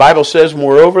Bible says,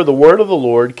 Moreover, the word of the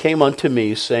Lord came unto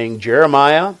me, saying,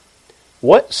 Jeremiah,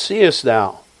 what seest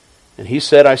thou? And he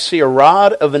said, I see a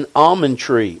rod of an almond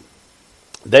tree.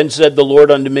 Then said the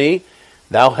Lord unto me,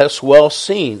 Thou hast well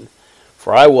seen,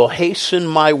 for I will hasten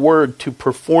my word to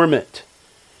perform it.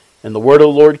 And the word of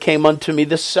the Lord came unto me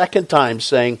the second time,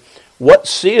 saying, What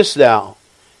seest thou?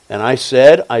 And I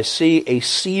said, I see a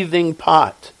seething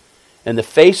pot, and the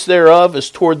face thereof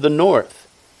is toward the north.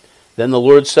 Then the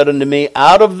Lord said unto me,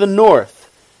 Out of the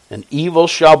north an evil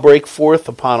shall break forth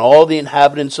upon all the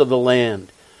inhabitants of the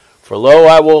land. For lo,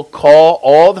 I will call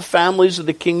all the families of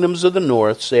the kingdoms of the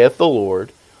north, saith the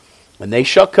Lord, and they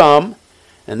shall come,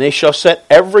 and they shall set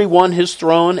every one his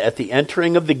throne at the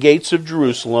entering of the gates of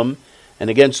Jerusalem, and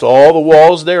against all the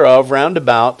walls thereof round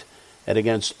about, and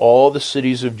against all the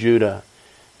cities of Judah.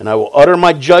 And I will utter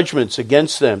my judgments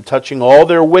against them, touching all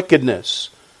their wickedness,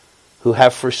 who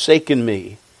have forsaken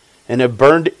me, and have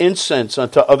burned incense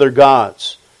unto other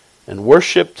gods, and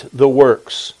worshipped the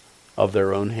works of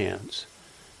their own hands.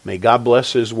 May God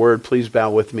bless His word. Please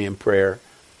bow with me in prayer.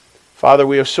 Father,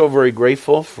 we are so very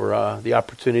grateful for the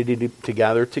opportunity to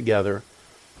gather together,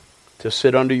 to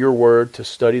sit under your word, to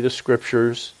study the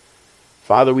scriptures.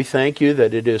 Father, we thank you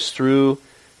that it is through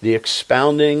the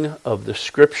expounding of the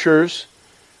scriptures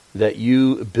that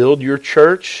you build your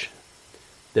church,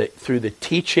 that through the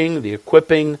teaching, the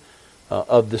equipping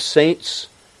of the saints,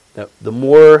 that the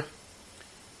more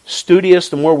studious,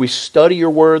 the more we study your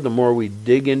word, the more we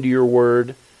dig into your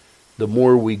word, the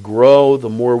more we grow, the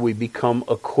more we become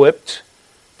equipped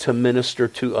to minister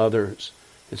to others.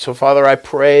 And so, Father, I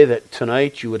pray that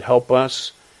tonight you would help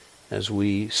us as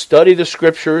we study the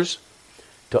scriptures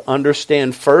to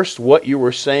understand first what you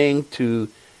were saying to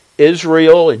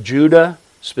Israel and Judah,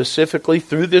 specifically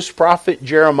through this prophet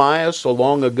Jeremiah so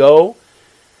long ago.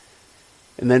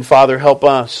 And then, Father, help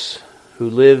us who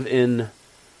live in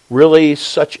really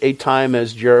such a time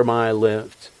as Jeremiah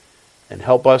lived. And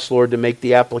help us, Lord, to make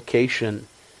the application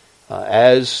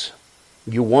as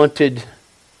you wanted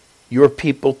your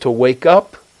people to wake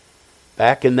up.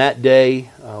 Back in that day,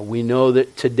 we know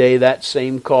that today that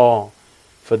same call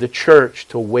for the church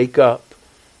to wake up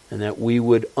and that we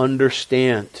would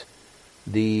understand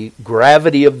the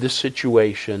gravity of the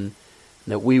situation,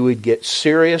 that we would get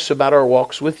serious about our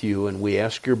walks with you, and we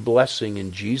ask your blessing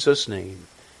in Jesus' name.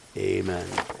 Amen.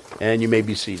 And you may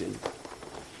be seated.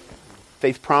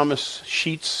 Faith Promise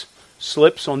sheets,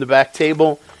 slips on the back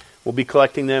table. We'll be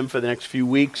collecting them for the next few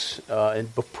weeks and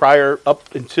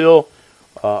up until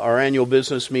our annual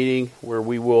business meeting, where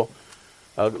we will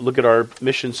look at our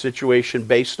mission situation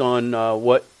based on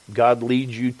what God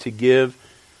leads you to give.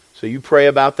 So you pray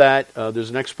about that.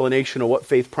 There's an explanation of what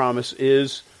Faith Promise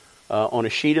is on a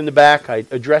sheet in the back. I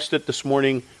addressed it this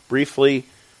morning briefly,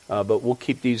 but we'll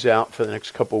keep these out for the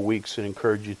next couple of weeks and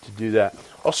encourage you to do that.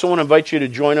 Also want to invite you to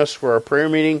join us for our prayer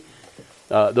meeting.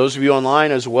 Those of you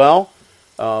online as well,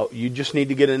 you just need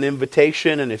to get an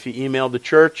invitation, and if you email the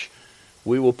church,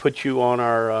 we will put you on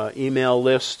our email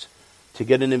list to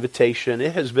get an invitation.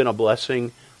 It has been a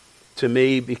blessing to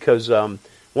me because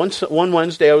one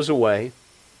Wednesday I was away,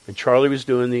 and Charlie was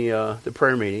doing the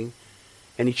prayer meeting,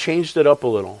 and he changed it up a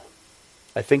little.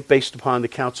 I think based upon the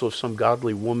counsel of some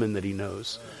godly woman that he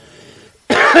knows.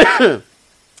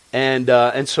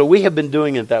 And so we have been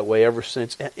doing it that way ever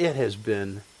since. And it has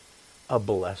been a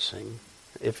blessing.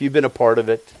 If you've been a part of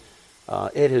it,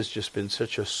 it has just been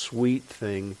such a sweet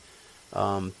thing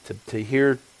to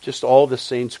hear just all the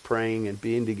saints praying and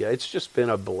being together. It's just been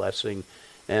a blessing.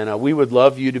 And we would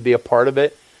love you to be a part of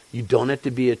it. You don't have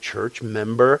to be a church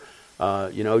member.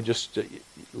 Just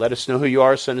let us know who you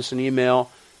are. Send us an email.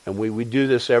 And we do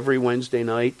this every Wednesday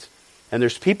night. And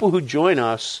there's people who join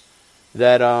us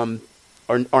that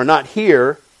are not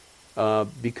here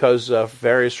because of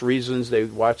various reasons. They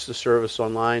watch the service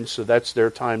online, so that's their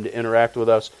time to interact with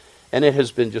us. And it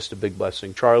has been just a big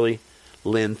blessing. Charlie,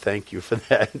 Lynn, thank you for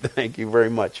that. Thank you very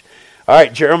much. All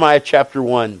right, Jeremiah chapter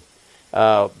 1.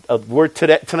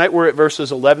 Tonight we're at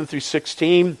verses 11 through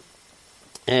 16.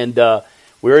 And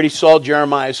we already saw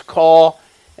Jeremiah's call.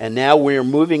 And now we're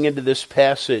moving into this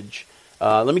passage.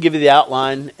 Let me give you the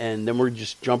outline, and then we'll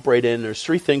just jump right in. There's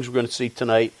three things we're going to see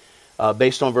tonight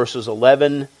based on verses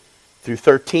 11 through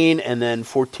 13 and then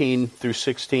 14 through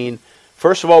 16.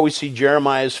 First of all, we see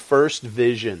Jeremiah's first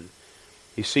vision.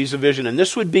 He sees a vision, and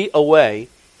this would be a way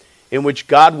in which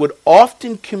God would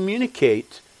often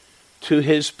communicate to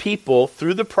his people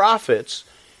through the prophets,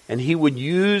 and he would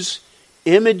use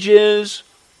images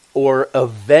or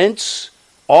events,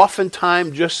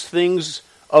 oftentimes just things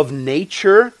of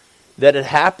nature that had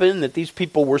happened that these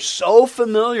people were so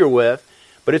familiar with,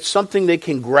 but it's something they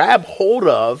can grab hold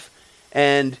of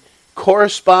and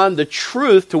correspond the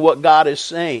truth to what God is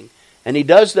saying. And he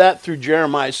does that through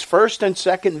Jeremiah's first and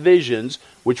second visions,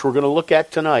 which we're going to look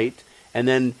at tonight. And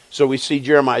then, so we see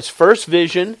Jeremiah's first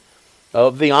vision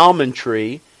of the almond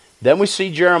tree. Then we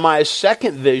see Jeremiah's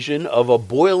second vision of a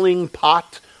boiling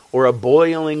pot or a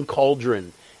boiling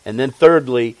cauldron. And then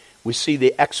thirdly, we see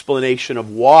the explanation of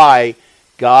why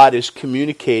God is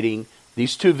communicating.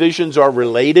 These two visions are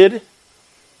related,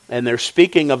 and they're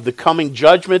speaking of the coming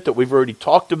judgment that we've already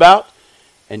talked about.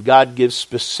 And God gives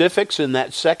specifics in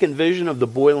that second vision of the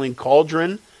boiling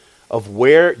cauldron of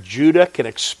where Judah can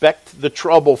expect the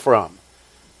trouble from.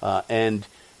 And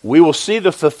we will see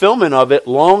the fulfillment of it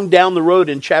long down the road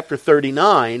in chapter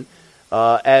 39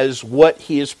 as what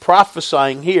he is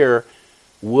prophesying here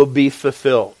will be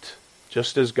fulfilled,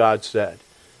 just as God said.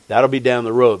 That'll be down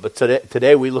the road. But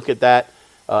today we look at that.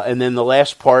 And then the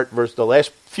last part, the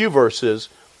last few verses,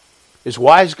 is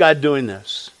why is God doing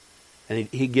this? And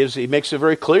he makes it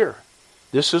very clear.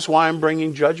 This is why I'm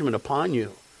bringing judgment upon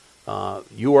you.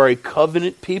 You are a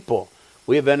covenant people.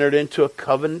 We have entered into a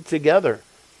covenant together.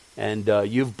 And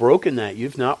you've broken that.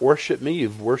 You've not worshipped me.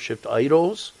 You've worshipped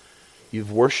idols.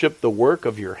 You've worshipped the work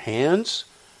of your hands.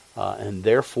 And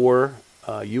therefore,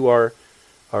 you are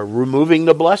removing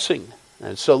the blessing.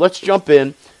 And so let's jump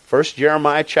in. First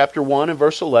Jeremiah chapter 1 and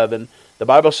verse 11. The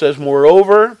Bible says,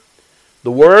 "Moreover,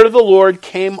 the word of the Lord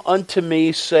came unto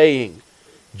me, saying,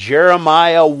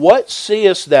 Jeremiah, what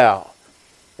seest thou?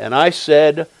 And I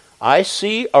said, I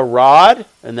see a rod,"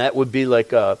 and that would be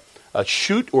like a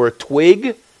shoot or a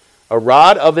twig, "a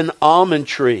rod of an almond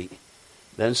tree.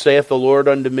 Then saith the Lord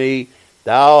unto me,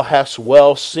 Thou hast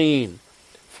well seen,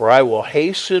 for I will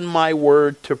hasten my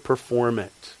word to perform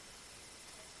it."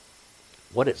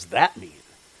 What does that mean?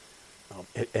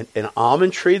 An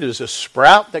almond tree, there's a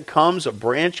sprout that comes, a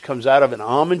branch comes out of an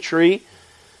almond tree.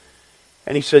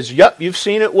 And he says, yep, you've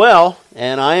seen it well,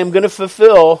 and I am going to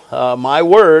fulfill my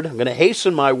word. I'm going to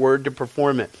hasten my word to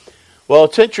perform it. Well,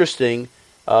 it's interesting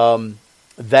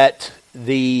that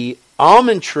the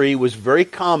almond tree was very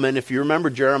common. If you remember,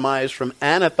 Jeremiah is from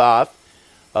Anathoth,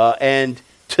 and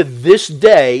to this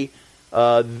day,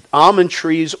 almond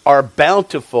trees are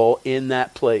bountiful in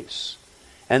that place.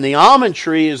 And the almond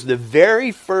tree is the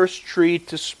very first tree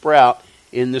to sprout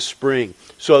in the spring.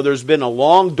 So there's been a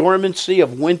long dormancy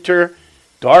of winter,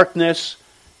 darkness,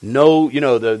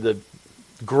 the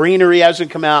greenery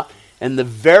hasn't come out. And the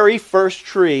very first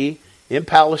tree in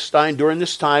Palestine during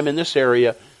this time in this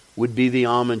area would be the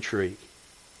almond tree.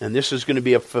 And this is going to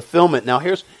be a fulfillment. Now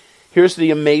here's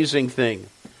the amazing thing.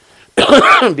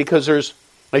 Because there's,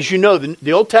 as you know,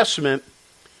 the Old Testament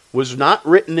was not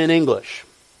written in English.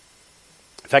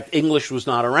 In fact, English was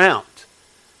not around.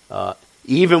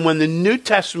 Even when the New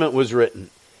Testament was written,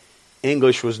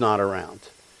 English was not around.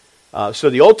 So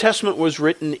the Old Testament was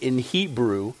written in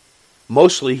Hebrew,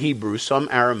 mostly Hebrew, some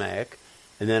Aramaic,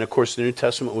 and then, of course, the New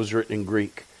Testament was written in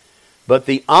Greek. But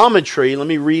the almond tree, let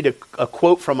me read a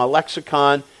quote from a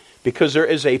lexicon, because there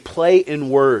is a play in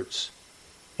words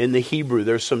in the Hebrew.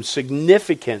 There's some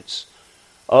significance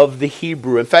of the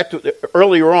Hebrew. In fact,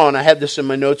 earlier on, I had this in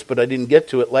my notes, but I didn't get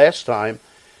to it last time,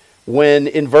 when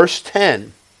in verse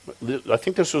 10, I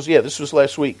think this was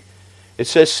last week. It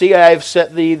says, "See, I have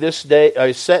set thee this day,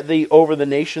 I set thee over the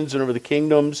nations and over the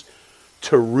kingdoms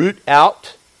to root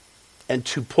out and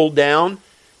to pull down."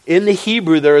 In the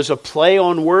Hebrew, there is a play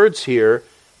on words here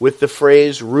with the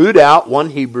phrase root out,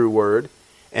 one Hebrew word,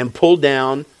 and pull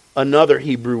down, another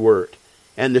Hebrew word.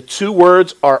 And the two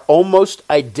words are almost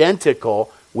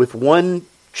identical with one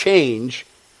change,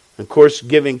 of course,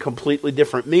 giving completely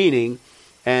different meaning.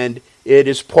 And it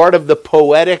is part of the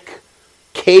poetic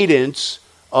cadence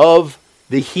of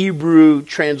the Hebrew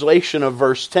translation of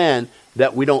verse 10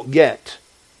 that we don't get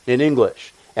in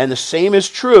English. And the same is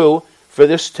true for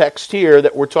this text here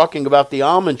that we're talking about, the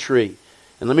almond tree.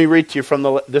 And let me read to you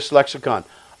from this lexicon.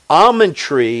 Almond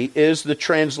tree is the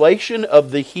translation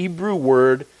of the Hebrew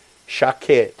word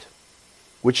shaked,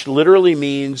 which literally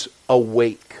means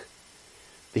awake.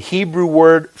 The Hebrew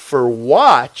word for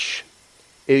watch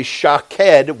is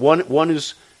shaked. One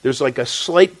is, there's like a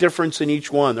slight difference in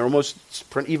each one. They're almost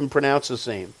even pronounced the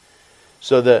same.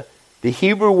 So the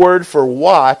Hebrew word for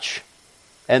watch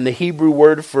and the Hebrew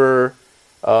word for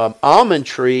almond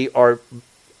tree are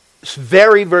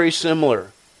very, very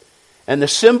similar. And the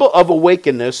symbol of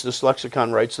awakenness, this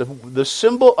lexicon writes, the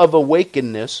symbol of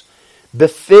awakenness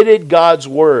befitted God's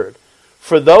word.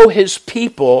 For though his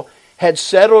people had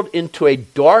settled into a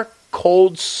dark,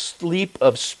 cold sleep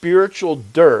of spiritual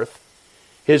dearth,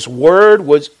 his word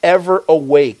was ever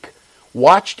awake,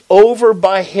 watched over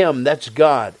by him, that's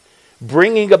God,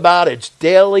 bringing about its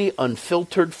daily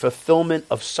unfiltered fulfillment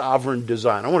of sovereign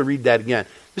design. I want to read that again.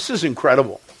 This is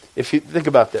incredible. If you think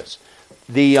about this.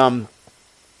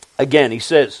 Again, he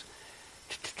says,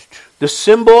 the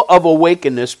symbol of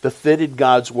awakeness befitted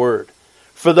God's word.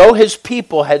 For though his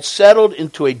people had settled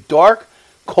into a dark,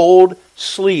 cold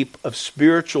sleep of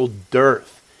spiritual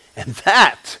dearth. And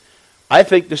that, I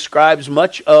think, describes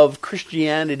much of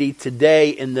Christianity today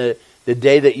in the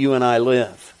day that you and I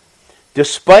live.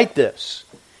 Despite this,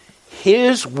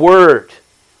 his word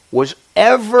was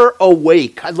ever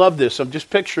awake. I love this. I'm just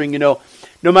picturing, no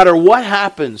matter what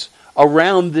happens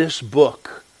around this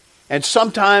book, and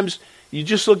sometimes you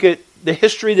just look at the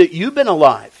history that you've been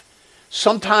alive.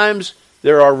 Sometimes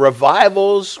there are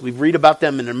revivals. We read about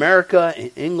them in America,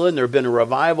 in England. There have been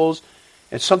revivals.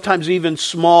 And sometimes even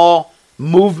small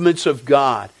movements of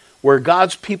God, where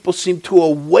God's people seem to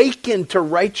awaken to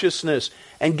righteousness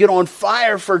and get on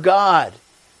fire for God.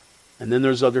 And then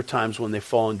there's other times when they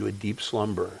fall into a deep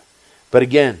slumber. But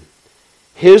again,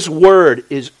 his word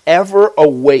is ever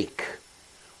awake,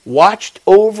 watched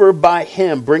over by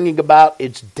him, bringing about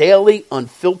its daily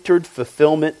unfiltered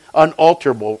fulfillment,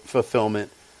 unalterable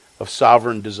fulfillment of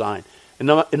sovereign design. In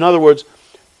other words,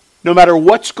 no matter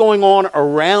what's going on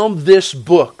around this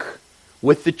book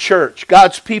with the church,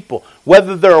 God's people,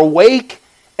 whether they're awake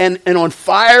and on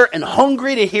fire and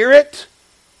hungry to hear it,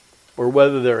 or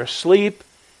whether they're asleep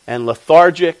and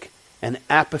lethargic and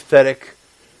apathetic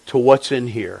to what's in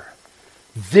here,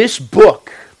 this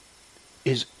book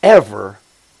is ever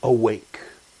awake.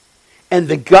 And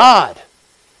the God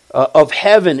of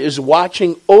heaven is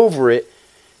watching over it,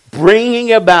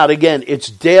 bringing about, again, its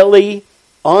daily,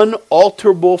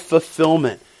 unalterable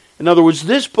fulfillment. In other words,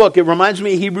 this book, it reminds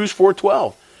me of Hebrews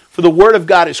 4:12. For the word of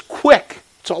God is quick,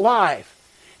 it's alive,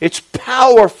 it's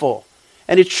powerful,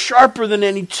 and it's sharper than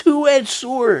any two-edged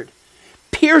sword,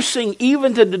 piercing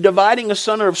even to the dividing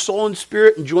asunder of soul and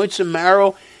spirit and joints and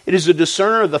marrow. It is a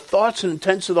discerner of the thoughts and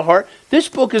intents of the heart. This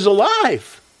book is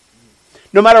alive.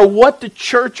 No matter what the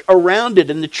church around it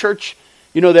and the church,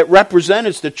 that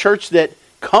represents the church that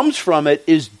comes from it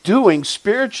is doing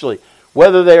spiritually,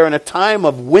 whether they're in a time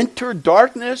of winter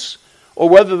darkness or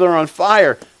whether they're on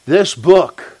fire, this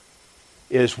book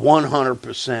is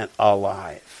 100%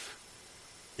 alive.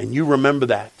 And you remember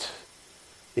that.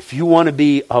 If you want to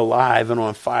be alive and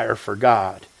on fire for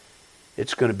God,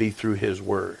 it's going to be through his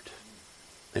word.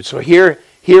 And so here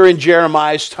in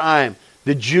Jeremiah's time,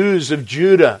 the Jews of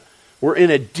Judah were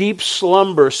in a deep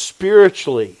slumber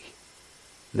spiritually.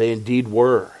 They indeed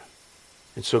were.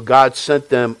 And so God sent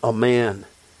them a man,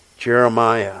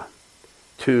 Jeremiah,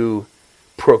 to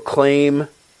proclaim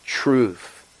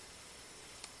truth.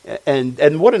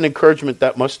 And what an encouragement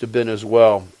that must have been as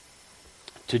well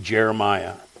to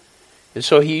Jeremiah. And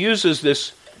so he uses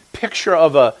this picture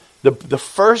of the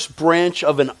first branch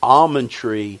of an almond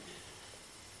tree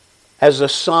as a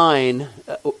sign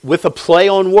with a play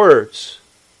on words.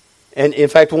 And in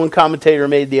fact, one commentator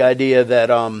made the idea that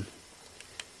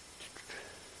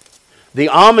the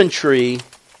almond tree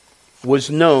was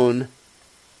known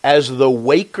as the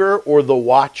waker or the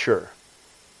watcher.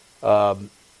 And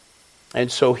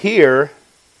so here,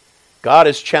 God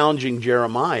is challenging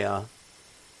Jeremiah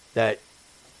that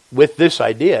with this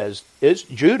idea is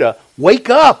Judah, wake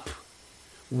up.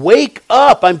 Wake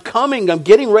up. I'm coming. I'm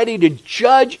getting ready to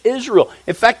judge Israel.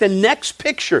 In fact, the next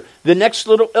picture, the next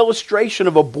little illustration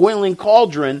of a boiling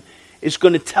cauldron is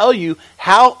going to tell you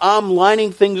how I'm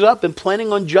lining things up and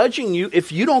planning on judging you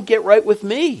if you don't get right with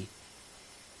me.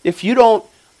 If you don't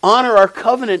honor our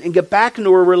covenant and get back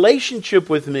into a relationship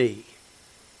with me.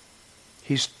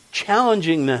 He's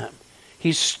challenging them.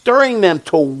 He's stirring them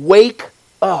to wake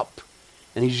up.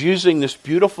 And he's using this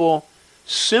beautiful,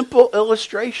 simple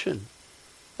illustration.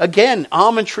 Again,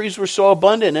 almond trees were so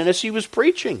abundant, and as he was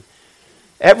preaching,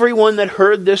 everyone that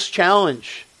heard this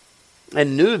challenge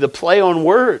and knew the play on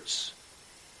words,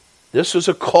 this was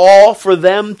a call for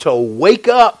them to wake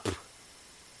up.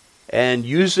 And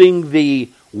using the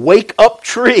wake up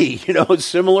tree,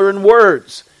 similar in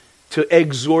words, to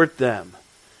exhort them.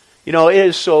 It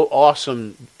is so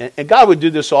awesome. And God would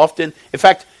do this often. In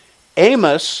fact,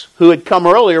 Amos, who had come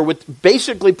earlier with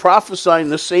basically prophesying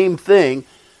the same thing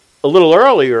a little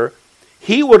earlier,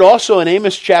 he would also in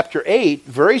Amos chapter 8,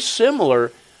 very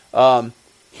similar,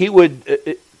 he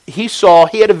had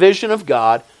a vision of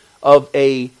God of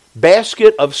a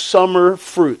basket of summer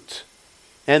fruit.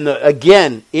 And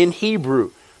again, in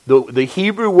Hebrew, the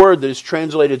Hebrew word that is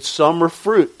translated summer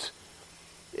fruit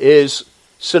is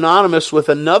synonymous with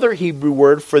another Hebrew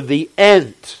word for the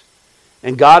end.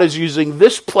 And God is using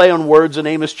this play on words in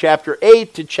Amos chapter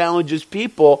 8 to challenge his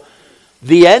people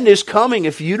The end is coming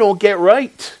if you don't get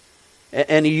right.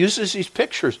 And he uses these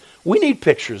pictures. We need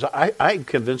pictures. I'm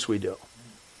convinced we do.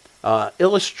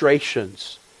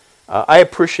 Illustrations. I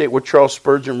appreciate what Charles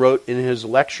Spurgeon wrote in his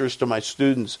lectures to my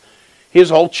students. He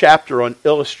has a whole chapter on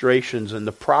illustrations and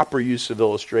the proper use of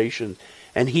illustrations.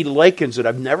 And he likens it.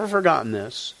 I've never forgotten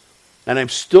this. And I'm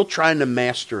still trying to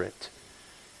master it.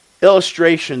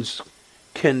 Illustrations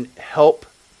can help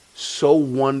so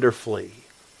wonderfully.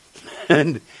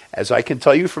 And as I can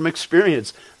tell you from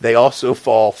experience, they also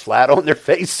fall flat on their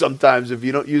face sometimes if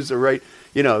you don't use the right,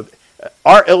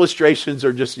 our illustrations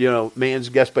are just, man's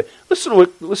guess. But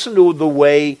listen to the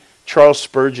way Charles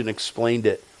Spurgeon explained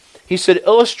it. He said,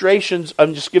 illustrations,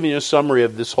 I'm just giving you a summary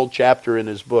of this whole chapter in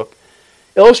his book.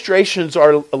 Illustrations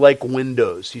are like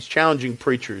windows. He's challenging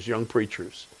preachers, young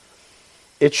preachers.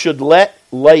 It should let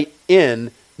light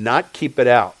in, not keep it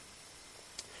out.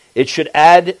 It should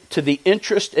add to the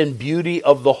interest and beauty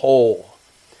of the whole.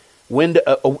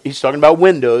 He's talking about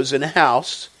windows in a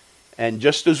house. And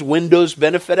just as windows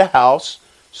benefit a house,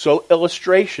 so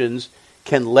illustrations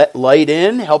can let light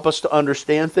in, help us to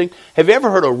understand things. Have you ever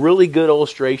heard a really good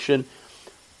illustration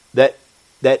that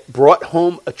brought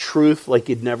home a truth like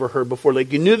you'd never heard before?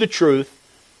 Like you knew the truth,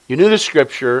 you knew the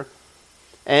scripture,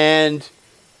 and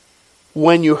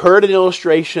when you heard an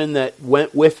illustration that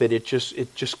went with it, it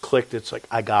just clicked. It's like,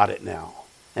 I got it now.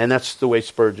 And that's the way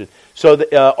Spurgeon. So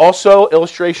also,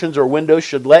 illustrations or windows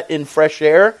should let in fresh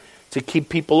air to keep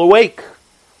people awake.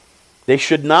 They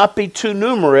should not be too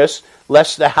numerous,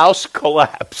 lest the house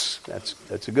collapse.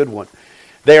 That's a good one.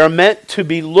 They are meant to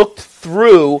be looked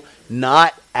through,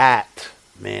 not at.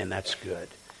 Man, that's good.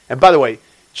 And by the way,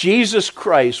 Jesus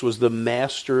Christ was the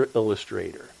master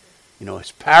illustrator.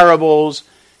 His parables,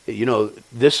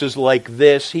 this is like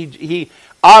this. He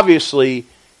obviously,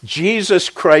 Jesus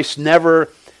Christ never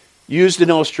used an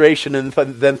illustration and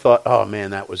then thought, oh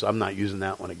man, I'm not using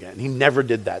that one again. He never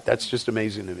did that. That's just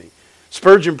amazing to me.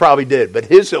 Spurgeon probably did, but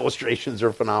his illustrations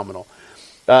are phenomenal.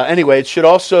 Anyway, it should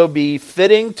also be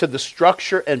fitting to the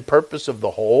structure and purpose of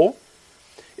the whole.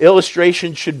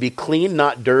 Illustration should be clean,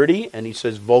 not dirty. And he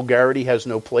says vulgarity has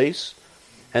no place.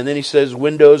 And then he says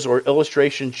windows or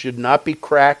illustrations should not be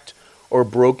cracked or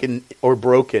broken.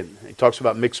 He talks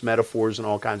about mixed metaphors and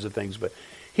all kinds of things. But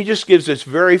he just gives this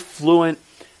very fluent,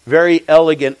 very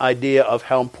elegant idea of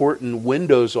how important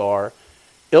windows are,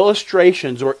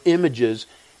 illustrations or images.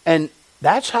 And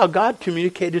that's how God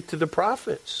communicated to the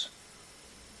prophets.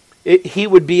 He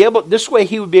would be able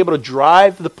to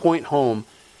drive the point home.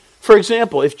 For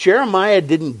example, if Jeremiah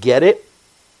didn't get it,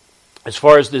 as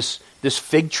far as this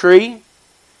fig tree,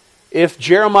 if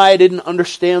Jeremiah didn't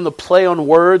understand the play on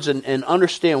words and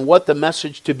understand what the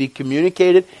message to be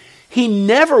communicated, he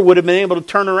never would have been able to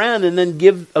turn around and then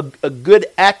give a good,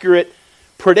 accurate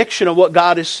prediction of what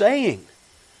God is saying.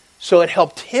 So it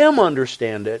helped him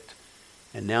understand it,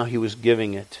 and now he was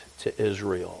giving it to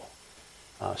Israel.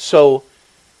 So,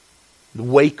 the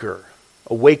waker.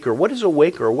 A waker. What is a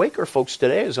waker? A waker, folks,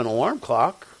 today is an alarm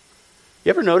clock. You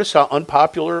ever notice how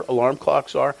unpopular alarm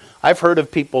clocks are? I've heard of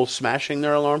people smashing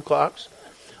their alarm clocks.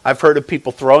 I've heard of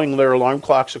people throwing their alarm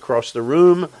clocks across the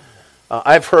room.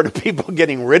 I've heard of people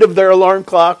getting rid of their alarm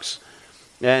clocks.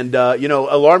 And,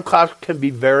 alarm clocks can be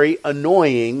very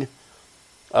annoying,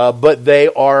 but they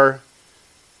are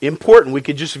important. We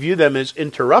could just view them as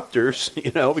interrupters,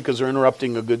 because they're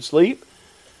interrupting a good sleep.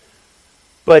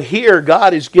 But here,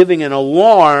 God is giving an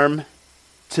alarm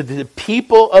to the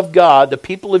people of God, the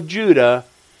people of Judah,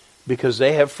 because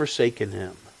they have forsaken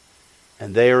Him.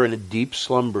 And they are in a deep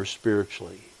slumber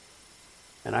spiritually.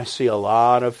 And I see a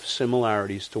lot of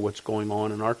similarities to what's going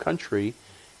on in our country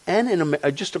and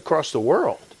just across the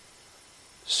world.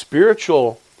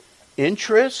 Spiritual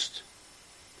interest,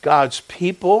 God's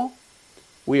people,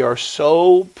 we are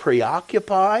so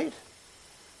preoccupied.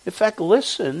 In fact,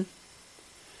 listen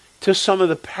to some of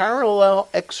the parallel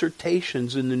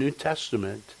exhortations in the New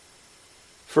Testament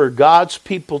for God's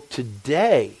people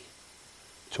today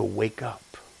to wake up.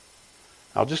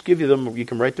 I'll just give you them. You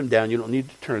can write them down. You don't need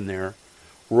to turn there.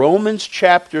 Romans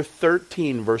chapter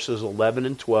 13, verses 11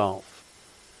 and 12.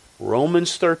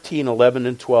 Romans 13, 11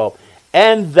 and 12.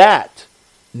 And that,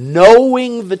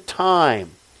 knowing the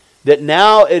time, that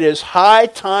now it is high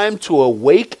time to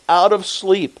awake out of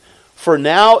sleep, for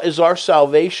now is our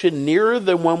salvation nearer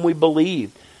than when we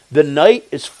believed. The night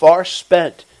is far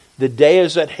spent, the day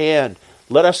is at hand.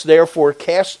 Let us therefore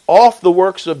cast off the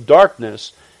works of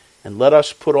darkness, and let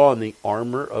us put on the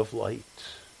armor of light.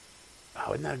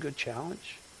 Wow, isn't that a good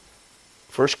challenge?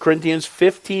 1 Corinthians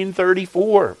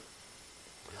 15:34.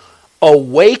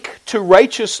 Awake to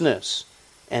righteousness,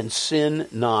 and sin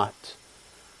not.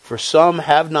 For some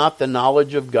have not the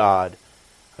knowledge of God.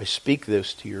 I speak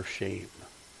this to your shame.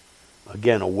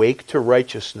 Again, awake to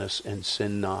righteousness and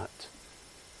sin not.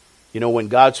 You know, when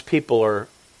God's people are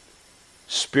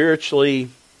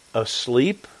spiritually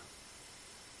asleep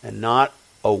and not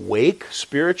awake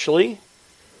spiritually,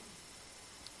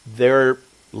 they're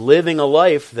living a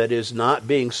life that is not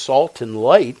being salt and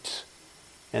light,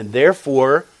 and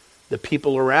therefore the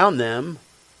people around them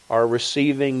are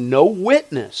receiving no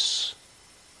witness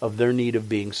of their need of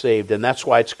being saved. And that's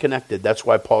why it's connected. That's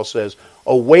why Paul says,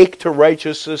 awake to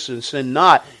righteousness and sin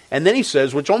not. And then he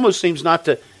says, which almost seems not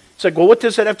to, it's like, well, what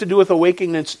does that have to do with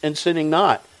awaking and sinning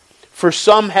not? For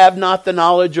some have not the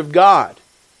knowledge of God.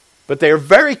 But they are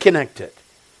very connected.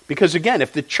 Because again,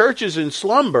 if the church is in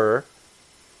slumber,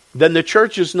 then the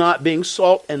church is not being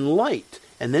salt and light.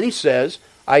 And then he says,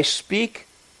 I speak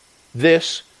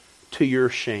this to your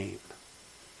shame.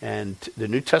 And the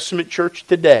New Testament church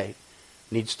today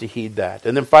needs to heed that.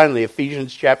 And then finally,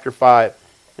 Ephesians chapter 5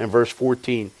 and verse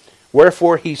 14.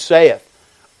 Wherefore he saith,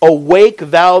 awake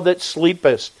thou that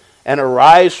sleepest, and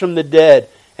arise from the dead,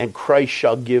 and Christ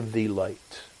shall give thee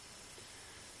light.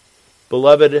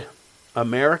 Beloved,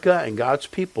 America and God's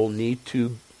people need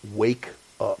to wake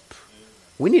up.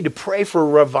 We need to pray for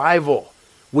revival.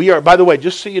 We are, by the way,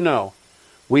 just so you know,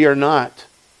 we are not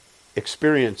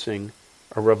experiencing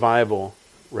a revival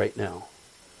right now.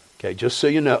 Okay, just so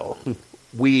you know.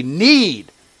 We need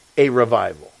a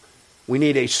revival. We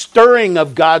need a stirring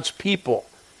of God's people,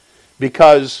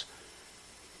 because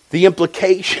the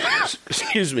implications,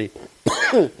 excuse me.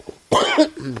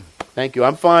 Thank you,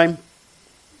 I'm fine.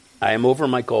 I am over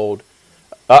my cold.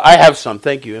 I have some,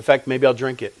 thank you. In fact, maybe I'll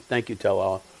drink it. Thank you,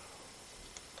 Tell.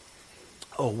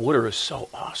 Oh, water is so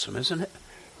awesome, isn't it?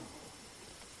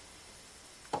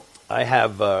 I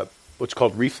have what's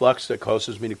called reflux that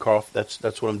causes me to cough.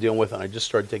 That's what I'm dealing with, and I just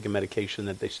started taking medication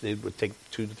that they said would take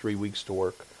 2 to 3 weeks to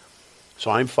work. So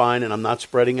I'm fine, and I'm not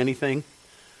spreading anything.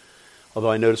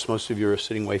 Although I notice most of you are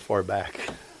sitting way far back.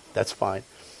 That's fine.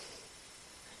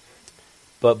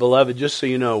 But beloved, just so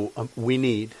you know, we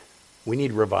need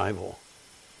revival.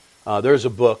 There's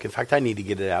a book. In fact, I need to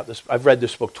get it out. I've read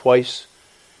this book twice.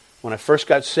 When I first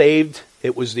got saved,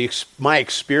 it was my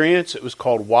experience. It was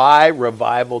called Why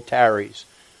Revival Tarries.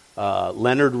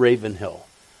 Leonard Ravenhill.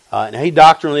 And he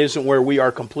doctrinally isn't where we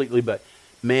are completely, but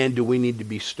man, do we need to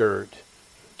be stirred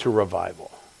to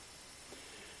revival.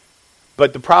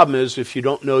 But the problem is, if you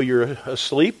don't know you're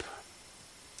asleep,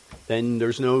 then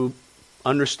there's no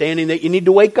understanding that you need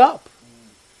to wake up.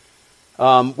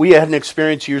 We had an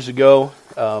experience years ago.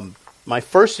 My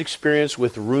first experience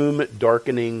with room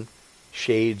darkening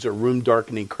shades or room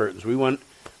darkening curtains. We went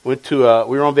to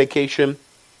we were on vacation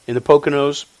in the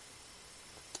Poconos,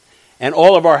 and in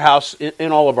all of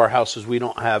our houses we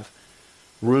don't have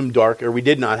we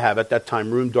did not have at that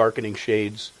time room darkening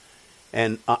shades.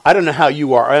 And I don't know how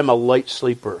you are. I am a light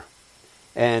sleeper,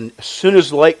 and as soon as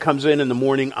the light comes in the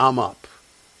morning, I'm up.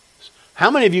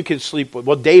 How many of you can sleep?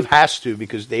 Well, Dave has to,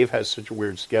 because Dave has such a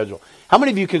weird schedule. How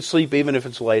many of you can sleep even if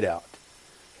it's light out?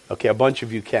 Okay, a bunch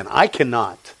of you can. I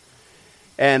cannot.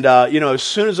 And as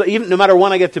soon as no matter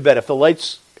when I get to bed, if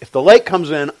the light comes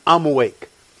in, I'm awake.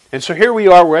 And so here we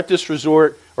are. We're at this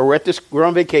resort, or we're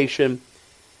on vacation,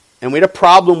 and we had a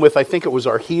problem with, I think it was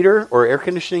our heater or air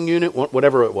conditioning unit,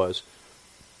 whatever it was.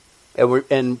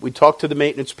 And we talked to the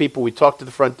maintenance people. We talked to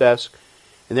the front desk,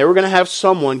 and they were going to have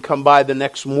someone come by the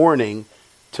next morning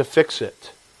to fix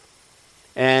it.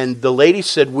 And the lady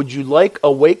said, "Would you like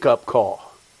a wake-up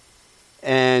call?"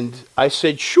 And I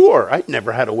said, "Sure." I'd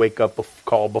never had a wake-up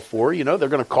call before. They're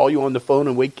going to call you on the phone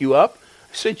and wake you up.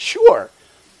 I said, "Sure."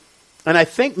 And I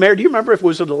think, Mary, do you remember if it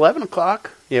was at 11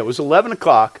 o'clock? Yeah, it was 11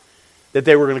 o'clock that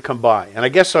they were going to come by. And I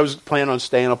guess I was planning on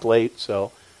staying up late,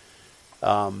 so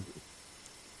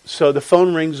the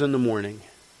phone rings in the morning.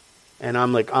 And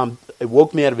I'm like, it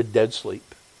woke me out of a dead sleep.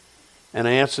 And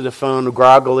I answered the phone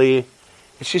groggily.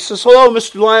 And she says, "Hello,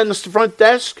 Mr. Lyon, Mr. Front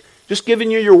Desk. Just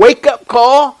giving you your wake-up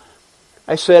call."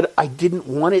 I said, "I didn't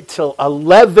want it till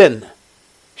 11.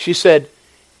 She said,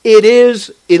 "It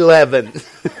is 11.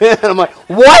 And I'm like,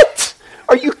 "What?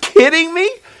 Are you kidding me?"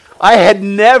 I had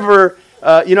never,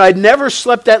 I'd never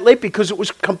slept that late, because it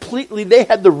was they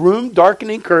had the room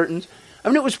darkening curtains. I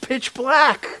mean, it was pitch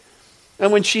black.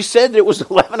 And when she said that it was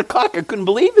 11 o'clock, I couldn't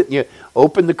believe it. You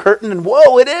open the curtain and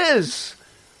whoa, it is.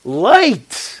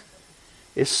 Light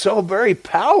is so very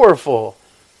powerful.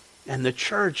 And the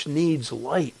church needs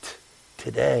light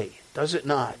today, does it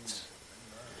not?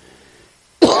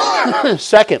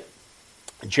 Second,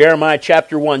 Jeremiah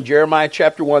chapter 1. Jeremiah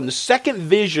chapter 1. The second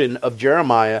vision of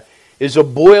Jeremiah is a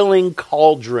boiling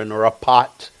cauldron or a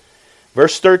pot.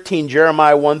 Verse 13,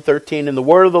 Jeremiah 1:13, and the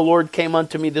word of the Lord came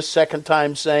unto me the second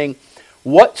time, saying,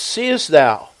 What seest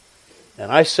thou?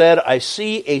 And I said, I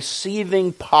see a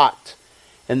seething pot,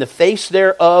 and the face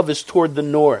thereof is toward the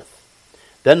north.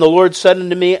 Then the Lord said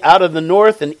unto me, Out of the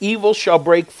north an evil shall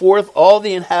break forth all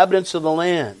the inhabitants of the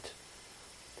land.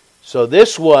 So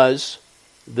this was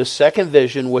the second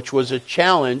vision, which was a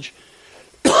challenge.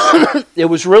 It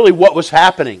was really what was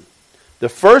happening. The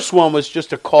first one was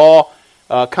just a call,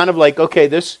 kind of like, okay,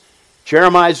 this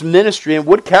Jeremiah's ministry, and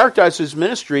what characterizes his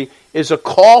ministry is a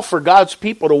call for God's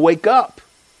people to wake up.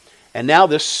 And now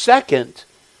the second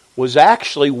was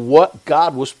actually what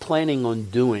God was planning on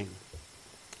doing.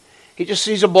 He just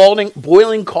sees a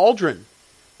boiling cauldron.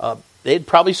 They'd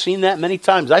probably seen that many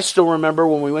times. I still remember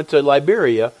when we went to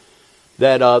Liberia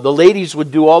that the ladies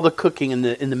would do all the cooking in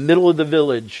the middle of the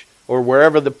village or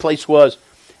wherever the place was,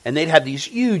 and they'd have these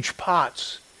huge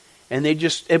pots, and they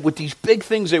just, with these big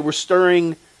things, they were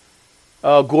stirring.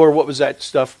 Gore, what was that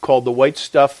stuff called? The white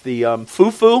stuff, the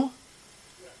fufu.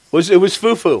 It was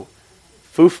fufu.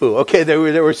 Fufu. Okay, they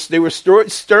were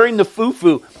stirring the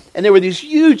fufu, and there were these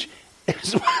huge.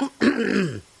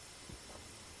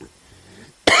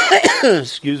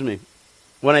 Excuse me.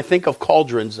 When I think of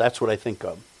cauldrons, that's what I think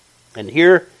of. And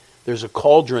here, there's a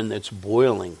cauldron that's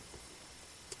boiling.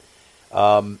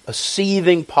 A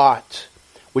seething pot.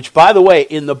 Which, by the way,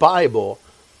 in the Bible,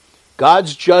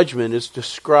 God's judgment is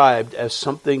described as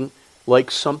something like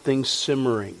something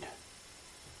simmering.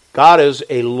 God is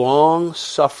a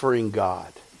long-suffering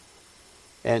God.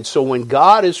 And so when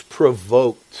God is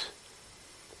provoked,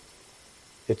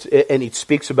 and he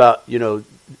speaks about, you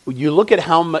look at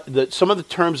how some of the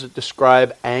terms that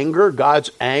describe anger,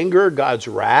 God's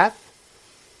wrath,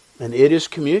 and it is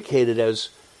communicated as,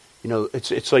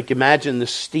 it's like, imagine the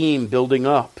steam building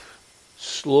up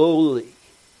slowly.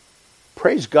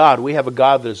 Praise God, we have a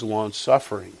God that is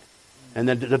long-suffering, and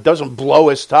that doesn't blow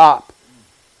his top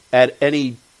at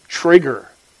any trigger.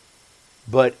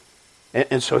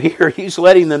 And so here he's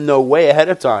letting them know way ahead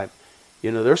of time,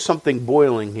 there's something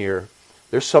boiling here.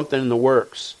 There's something in the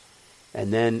works.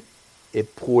 And then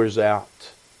it pours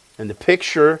out. And the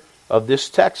picture of this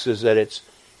text is that it's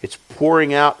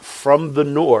pouring out from the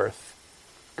north,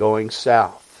 going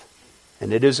south.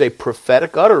 And it is a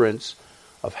prophetic utterance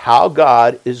of how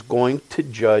God is going to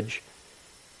judge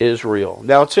Israel.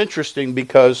 Now it's interesting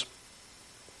because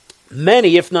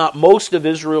many, if not most, of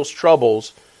Israel's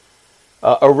troubles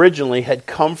originally had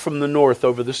come from the north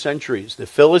over the centuries. The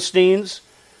Philistines,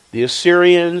 the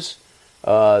Assyrians,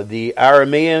 the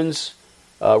Arameans.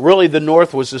 Really, the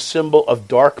north was a symbol of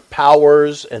dark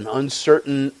powers and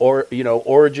uncertain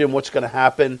origin, what's going to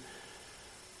happen.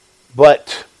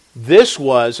 But this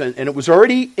was, and it was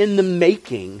already in the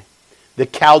making, the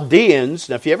Chaldeans.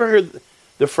 Now, if you ever heard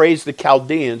the phrase the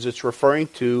Chaldeans, it's referring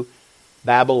to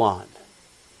Babylon.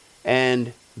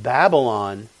 And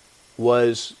Babylon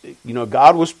was,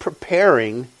 God was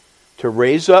preparing to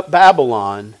raise up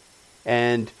Babylon.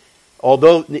 And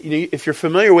although, if you're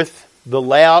familiar with the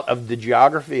layout of the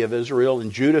geography of Israel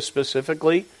and Judah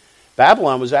specifically,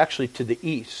 Babylon was actually to the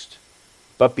east.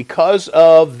 But because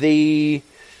of the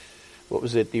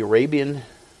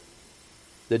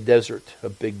desert, a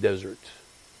big desert.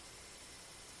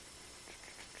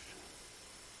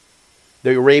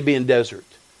 The Arabian desert.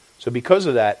 So because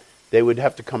of that, they would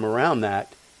have to come around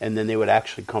that, and then they would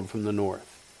actually come from the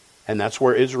north. And that's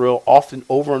where Israel often,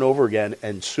 over and over again,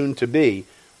 and soon to be,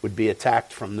 would be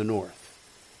attacked from the north,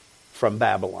 from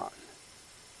Babylon.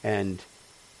 And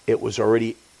it was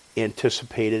already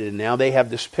anticipated, and now they have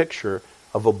this picture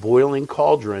of a boiling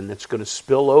cauldron that's going to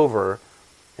spill over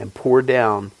and pour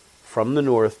down from the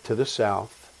north to the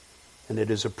south. And it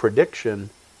is a prediction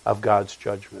of God's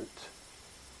judgment.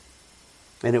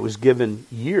 And it was given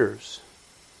years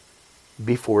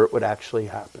before it would actually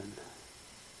happen.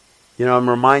 I'm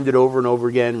reminded over and over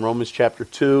again, Romans chapter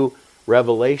 2,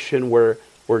 Revelation, where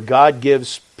God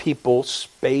gives people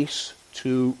space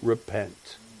to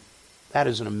repent. That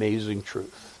is an amazing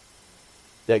truth.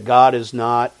 That God is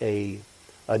not a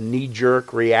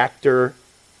knee-jerk reactor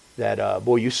that,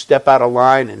 you step out of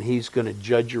line and he's going to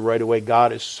judge you right away.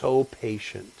 God is so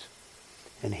patient.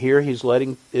 And here he's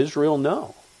letting Israel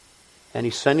know. And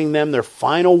he's sending them their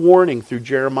final warning through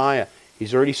Jeremiah.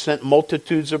 He's already sent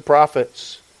multitudes of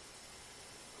prophets.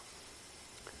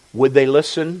 Would they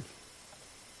listen?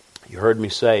 You heard me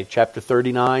say, chapter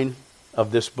 39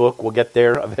 of this book, we'll get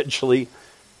there eventually.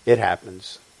 It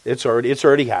happens. It's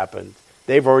already happened.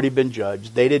 They've already been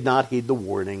judged. They did not heed the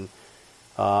warning.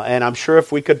 And I'm sure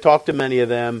if we could talk to many of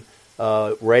them,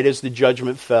 right as the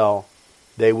judgment fell,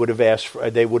 they would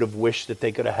have wished that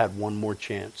they could have had one more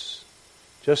chance.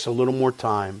 just a little more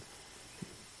time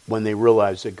when they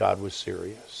realized that God was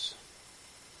serious.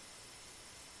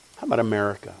 How about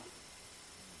America?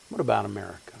 What about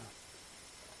America?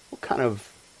 What kind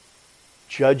of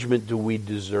judgment do we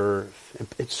deserve?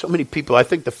 And so many people, I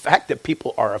think the fact that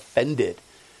people are offended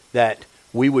that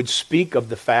we would speak of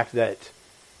the fact that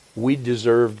we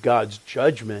deserved God's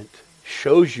judgment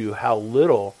shows you how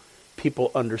little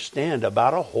people understand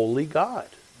about a holy God.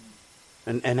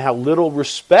 And how little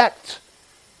respect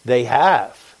they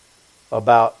have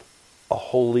about a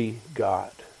holy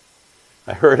God.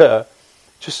 I heard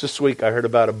just this week, I heard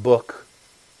about a book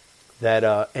that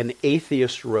an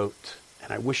atheist wrote,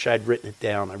 and I wish I'd written it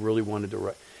down. I really wanted to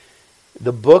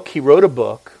write. He wrote a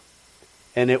book,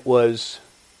 and it was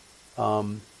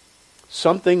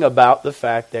something about the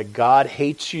fact that God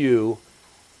hates you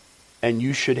and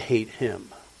you should hate him.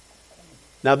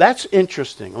 Now that's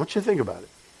interesting. I want you to think about it.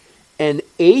 An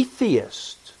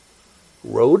atheist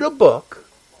wrote a book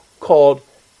called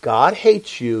God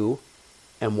Hates You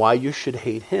and Why You Should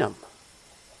Hate Him.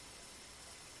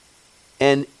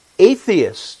 An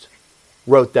atheist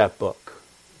wrote that book.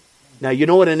 Now you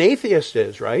know what an atheist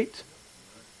is, right?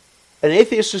 An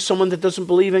atheist is someone that doesn't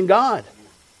believe in God.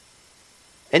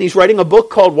 And he's writing a book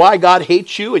called Why God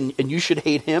Hates You and You Should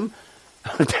Hate Him.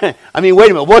 I mean, wait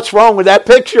a minute, what's wrong with that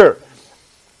picture?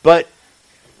 But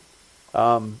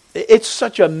it's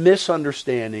such a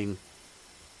misunderstanding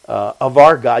of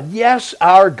our God. Yes,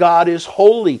 our God is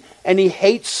holy, and he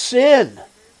hates sin.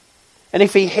 And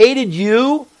if he hated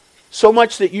you so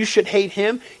much that you should hate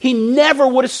him, he never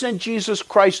would have sent Jesus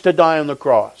Christ to die on the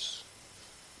cross.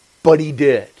 But he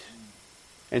did.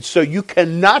 And so you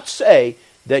cannot say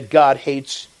that God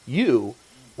hates you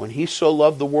when he so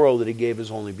loved the world that he gave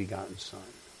his only begotten Son.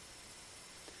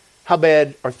 How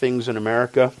bad are things in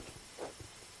America?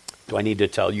 Do I need to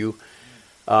tell you?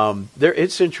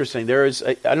 It's interesting. There is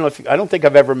I don't think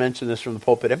I've ever mentioned this from the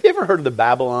pulpit. Have you ever heard of the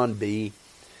Babylon Bee?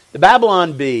 The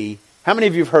Babylon Bee. How many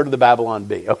of you have heard of the Babylon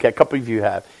Bee? Okay, a couple of you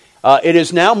have. It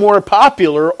is now more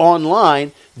popular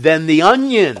online than the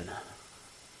Onion.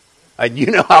 You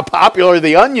know how popular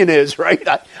the Onion is, right?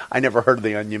 I never heard of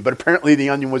the Onion, but apparently the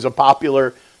Onion was a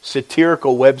popular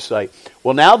satirical website.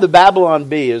 Well, now the Babylon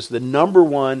Bee is the number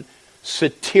one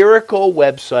satirical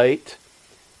website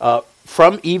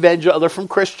from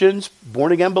Christians,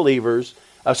 born-again believers.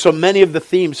 So many of the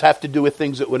themes have to do with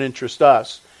things that would interest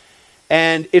us.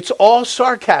 And it's all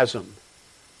sarcasm.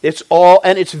 It's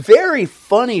very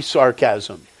funny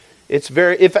sarcasm. It's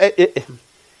very,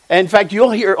 in fact,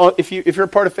 you'll hear, if you're a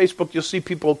part of Facebook, you'll see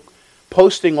people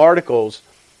posting articles,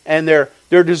 and they're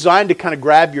designed to kind of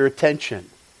grab your attention.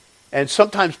 And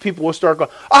sometimes people will start going,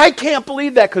 I can't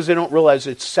believe that, because they don't realize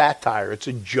it's satire. It's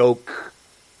a joke.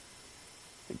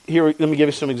 Here, let me give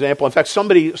you some example. In fact,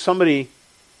 somebody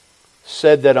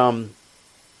said that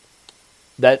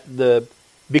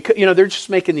because they're just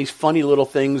making these funny little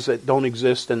things that don't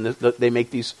exist, and they make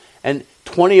these, and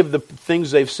 20 of the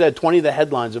things they've said, 20 of the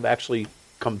headlines have actually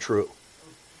come true.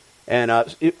 And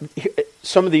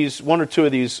some of these, one or two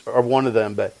of these are one of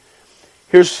them, but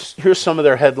here's some of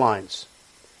their headlines.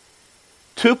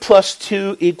 2 +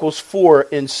 2 = 4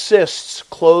 insists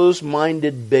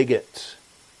close-minded bigot.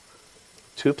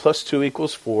 2 + 2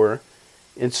 = 4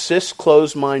 insists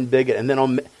closed-minded bigot. And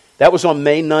then that was on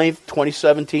May 9th,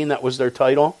 2017. That was their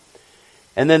title.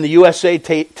 And then the USA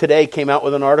Today came out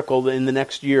with an article in the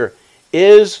next year.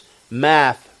 Is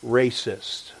math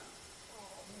racist?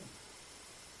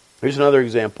 Here's another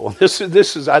example. This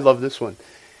is I love this one.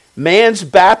 Man's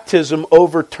baptism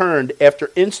overturned after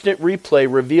instant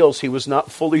replay reveals he was not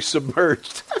fully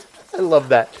submerged. I love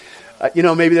that.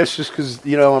 Maybe that's just because,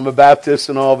 I'm a Baptist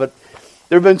and all, but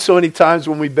there have been so many times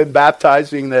when we've been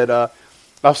baptizing that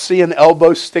I'll see an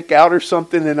elbow stick out or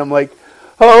something, and I'm like,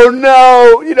 oh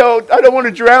no, I don't want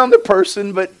to drown the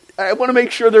person, but I want to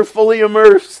make sure they're fully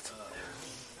immersed.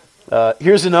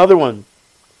 Here's another one.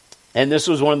 And this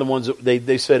was one of the ones that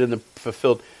they said in the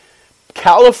fulfilled.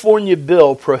 California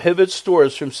bill prohibits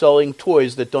stores from selling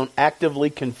toys that don't actively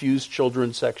confuse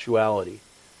children's sexuality.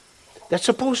 That's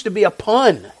supposed to be a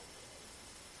pun.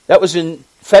 That was in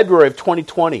February of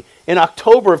 2020. In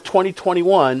October of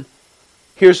 2021,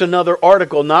 here's another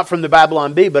article, not from the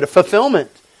Babylon Bee, but a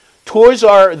fulfillment. Toys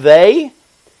R They?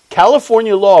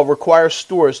 California law requires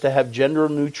stores to have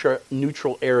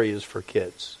gender-neutral areas for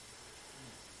kids.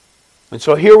 And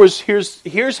so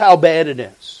here's how bad it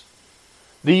is.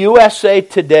 The USA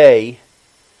Today,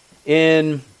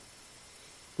 in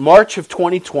March of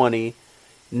 2020,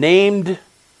 named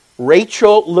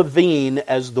Rachel Levine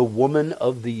as the Woman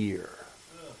of the Year.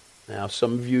 Now,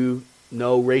 some of you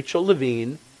know Rachel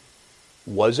Levine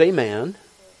was a man.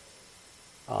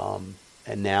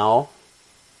 And now,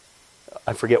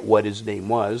 I forget what his name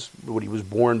was, when he was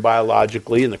born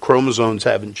biologically, and the chromosomes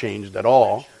haven't changed at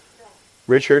all.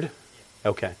 Richard?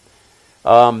 Okay.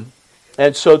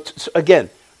 And so, again,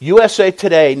 USA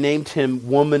Today named him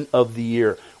Woman of the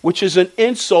Year, which is an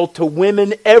insult to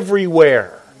women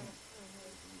everywhere.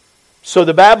 So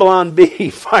the Babylon Bee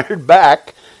fired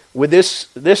back with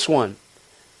this one.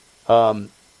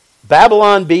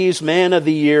 Babylon Bee's Man of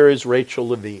the Year is Rachel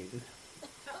Levine.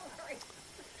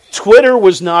 Twitter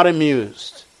was not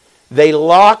amused. They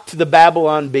locked the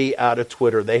Babylon Bee out of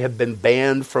Twitter. They have been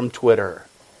banned from Twitter.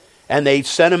 And they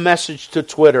sent a message to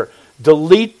Twitter,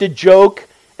 delete the joke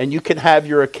and you can have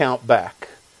your account back.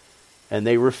 And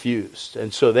they refused.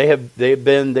 And so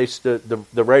the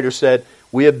writer said,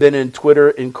 we have been in Twitter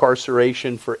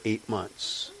incarceration for 8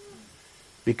 months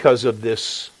because of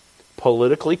this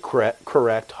politically correct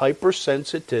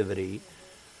hypersensitivity.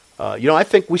 I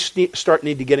think we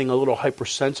need to getting a little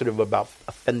hypersensitive about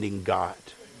offending God.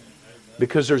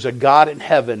 Because there's a God in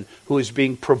heaven who is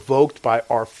being provoked by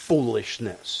our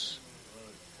foolishness.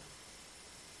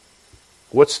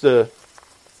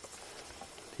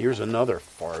 Here's another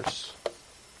farce.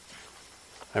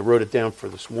 I wrote it down for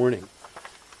this morning.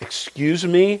 Excuse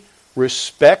me,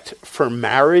 Respect for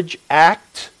Marriage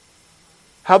Act?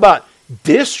 How about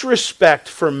Disrespect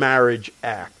for Marriage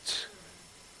Act?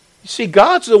 You see,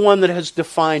 God's the one that has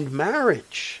defined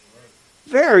marriage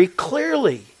very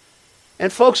clearly.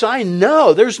 And folks, I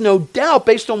know, there's no doubt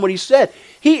based on what he said,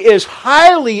 he is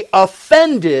highly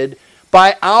offended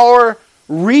by our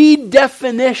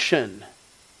redefinition,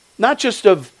 not just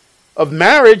of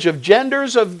marriage, of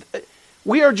genders,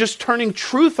 we are just turning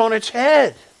truth on its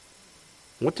head.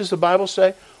 What does the Bible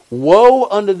say? Woe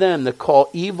unto them that call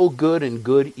evil good and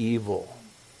good evil.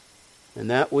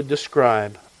 And that would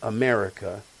describe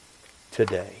America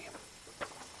today.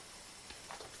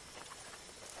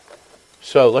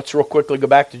 So let's real quickly go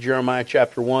back to Jeremiah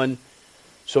chapter 1.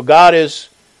 So God is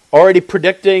already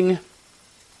predicting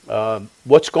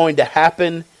what's going to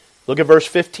happen. Look at verse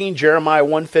 15, Jeremiah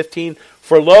 1:15.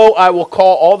 For lo, I will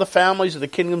call all the families of the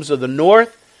kingdoms of the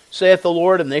north, saith the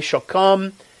Lord, and they shall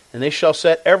come, and they shall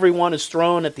set every one his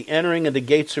throne at the entering of the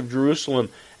gates of Jerusalem,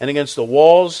 and against the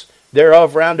walls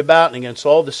thereof round about, and against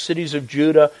all the cities of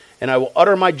Judah. And I will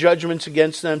utter my judgments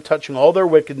against them, touching all their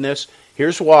wickedness.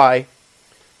 Here's why.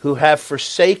 Who have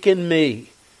forsaken me,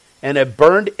 and have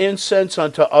burned incense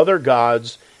unto other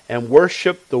gods, and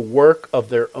worshipped the work of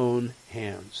their own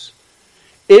hands.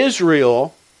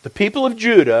 Israel, the people of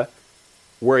Judah,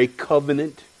 were a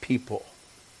covenant people.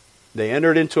 They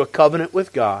entered into a covenant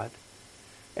with God.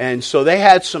 And so they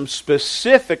had some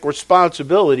specific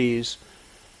responsibilities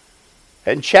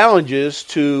and challenges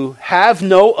to have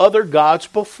no other gods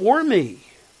before me.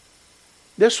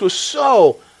 This was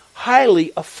so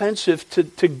highly offensive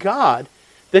to God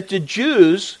that the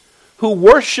Jews who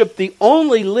worshiped the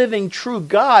only living true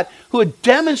God, who had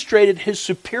demonstrated his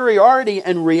superiority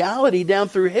and reality down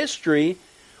through history,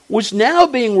 was now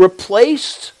being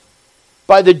replaced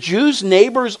by the Jews'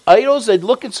 neighbors' idols. They'd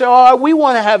look and say, oh, we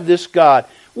want to have this God.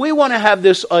 We want to have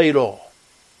this idol.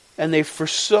 And they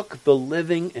forsook the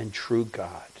living and true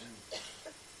God.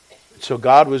 So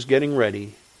God was getting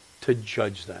ready to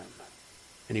judge them.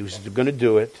 And he was going to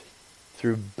do it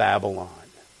through Babylon.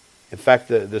 In fact,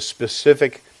 the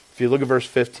specific, if you look at verse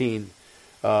 15,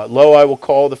 lo, I will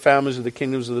call the families of the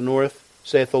kingdoms of the north,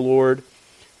 saith the Lord,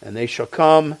 and they shall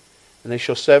come, and they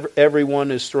shall set every one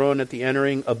his throne at the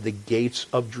entering of the gates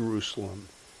of Jerusalem.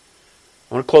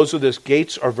 I want to close with this.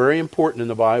 Gates are very important in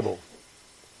the Bible.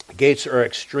 Gates are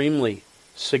extremely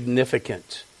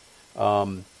significant.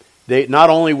 They not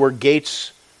only were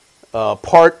gates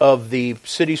part of the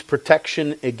city's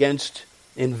protection against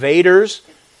invaders.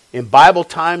 In Bible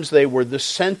times, they were the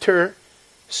center,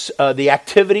 the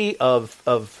activity of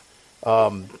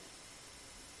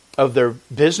their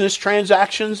business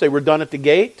transactions. They were done at the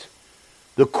gate.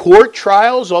 The court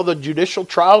trials, all the judicial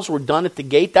trials were done at the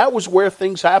gate. That was where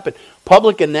things happened.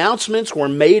 Public announcements were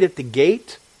made at the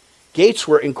gate. Gates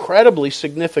were incredibly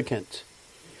significant.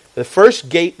 The first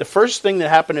thing that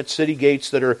happened at city gates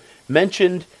that are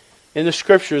mentioned in the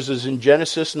scriptures is in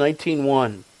Genesis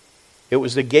 19:1. It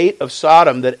was the gate of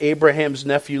Sodom that Abraham's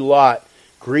nephew Lot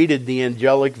greeted the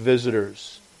angelic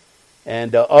visitors.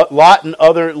 And Lot and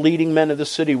other leading men of the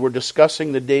city were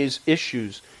discussing the day's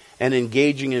issues and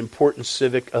engaging in important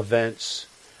civic events.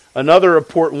 Another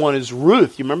important one is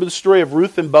Ruth. You remember the story of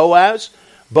Ruth and Boaz?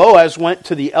 Boaz went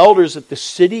to the elders at the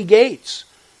city gate,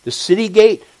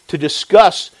 to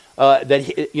discuss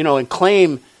and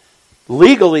claim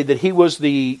legally that he was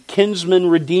the kinsman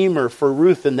redeemer for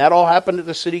Ruth, and that all happened at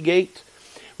the city gate.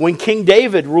 When King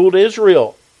David ruled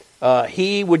Israel,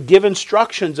 he would give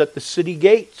instructions at the city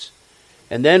gates.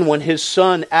 And then when his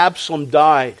son Absalom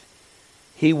died,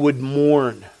 he would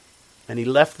mourn. And he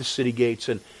left the city gates.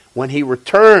 And when he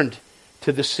returned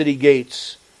to the city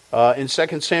gates, in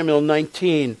 2 Samuel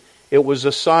 19, it was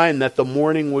a sign that the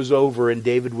mourning was over and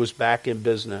David was back in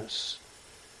business.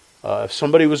 If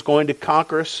somebody was going to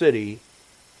conquer a city,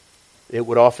 it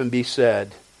would often be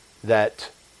said that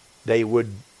they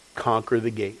would conquer the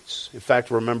gates. In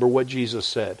fact, remember what Jesus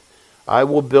said. I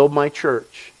will build my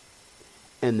church,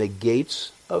 and the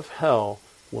gates of hell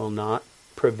will not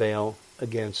prevail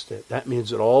against it. That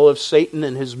means that all of Satan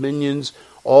and his minions,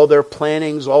 all their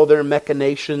plannings, all their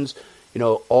machinations,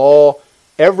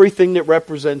 everything that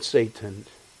represents Satan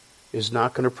is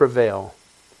not going to prevail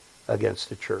against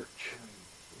the church.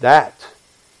 That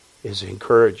is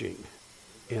encouraging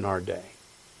in our day.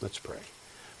 Let's pray.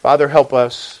 Father, help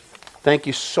us. Thank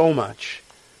you so much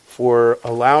for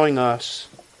allowing us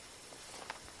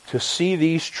to see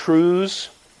these truths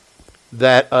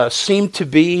that seem to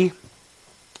be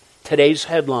today's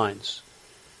headlines.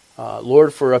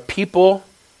 Lord, for a people,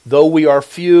 though we are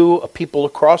few, a people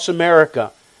across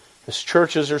America, as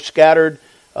churches are scattered,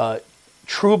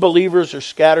 true believers are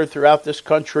scattered throughout this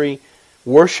country,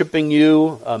 worshiping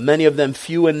you, many of them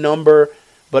few in number,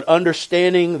 but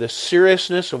understanding the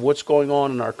seriousness of what's going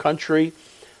on in our country.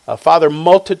 Father,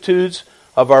 multitudes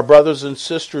of our brothers and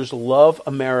sisters love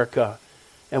America,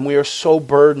 and we are so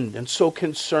burdened and so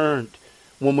concerned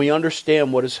when we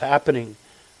understand what is happening.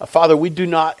 Father, we do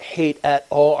not hate at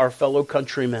all our fellow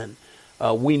countrymen.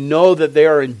 We know that they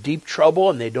are in deep trouble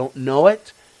and they don't know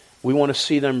it. We want to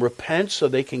see them repent so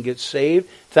they can get saved.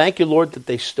 Thank you, Lord, that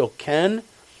they still can.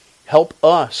 Help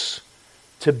us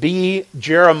to be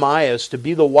Jeremiahs, to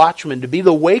be the watchmen, to be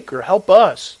the waker. Help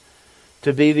us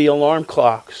to be the alarm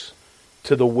clocks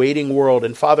to the waiting world.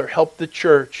 And Father, help the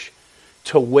church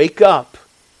to wake up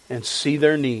and see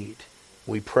their need.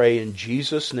 We pray in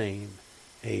Jesus' name.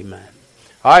 Amen.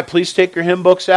 All right, please take your hymn books out.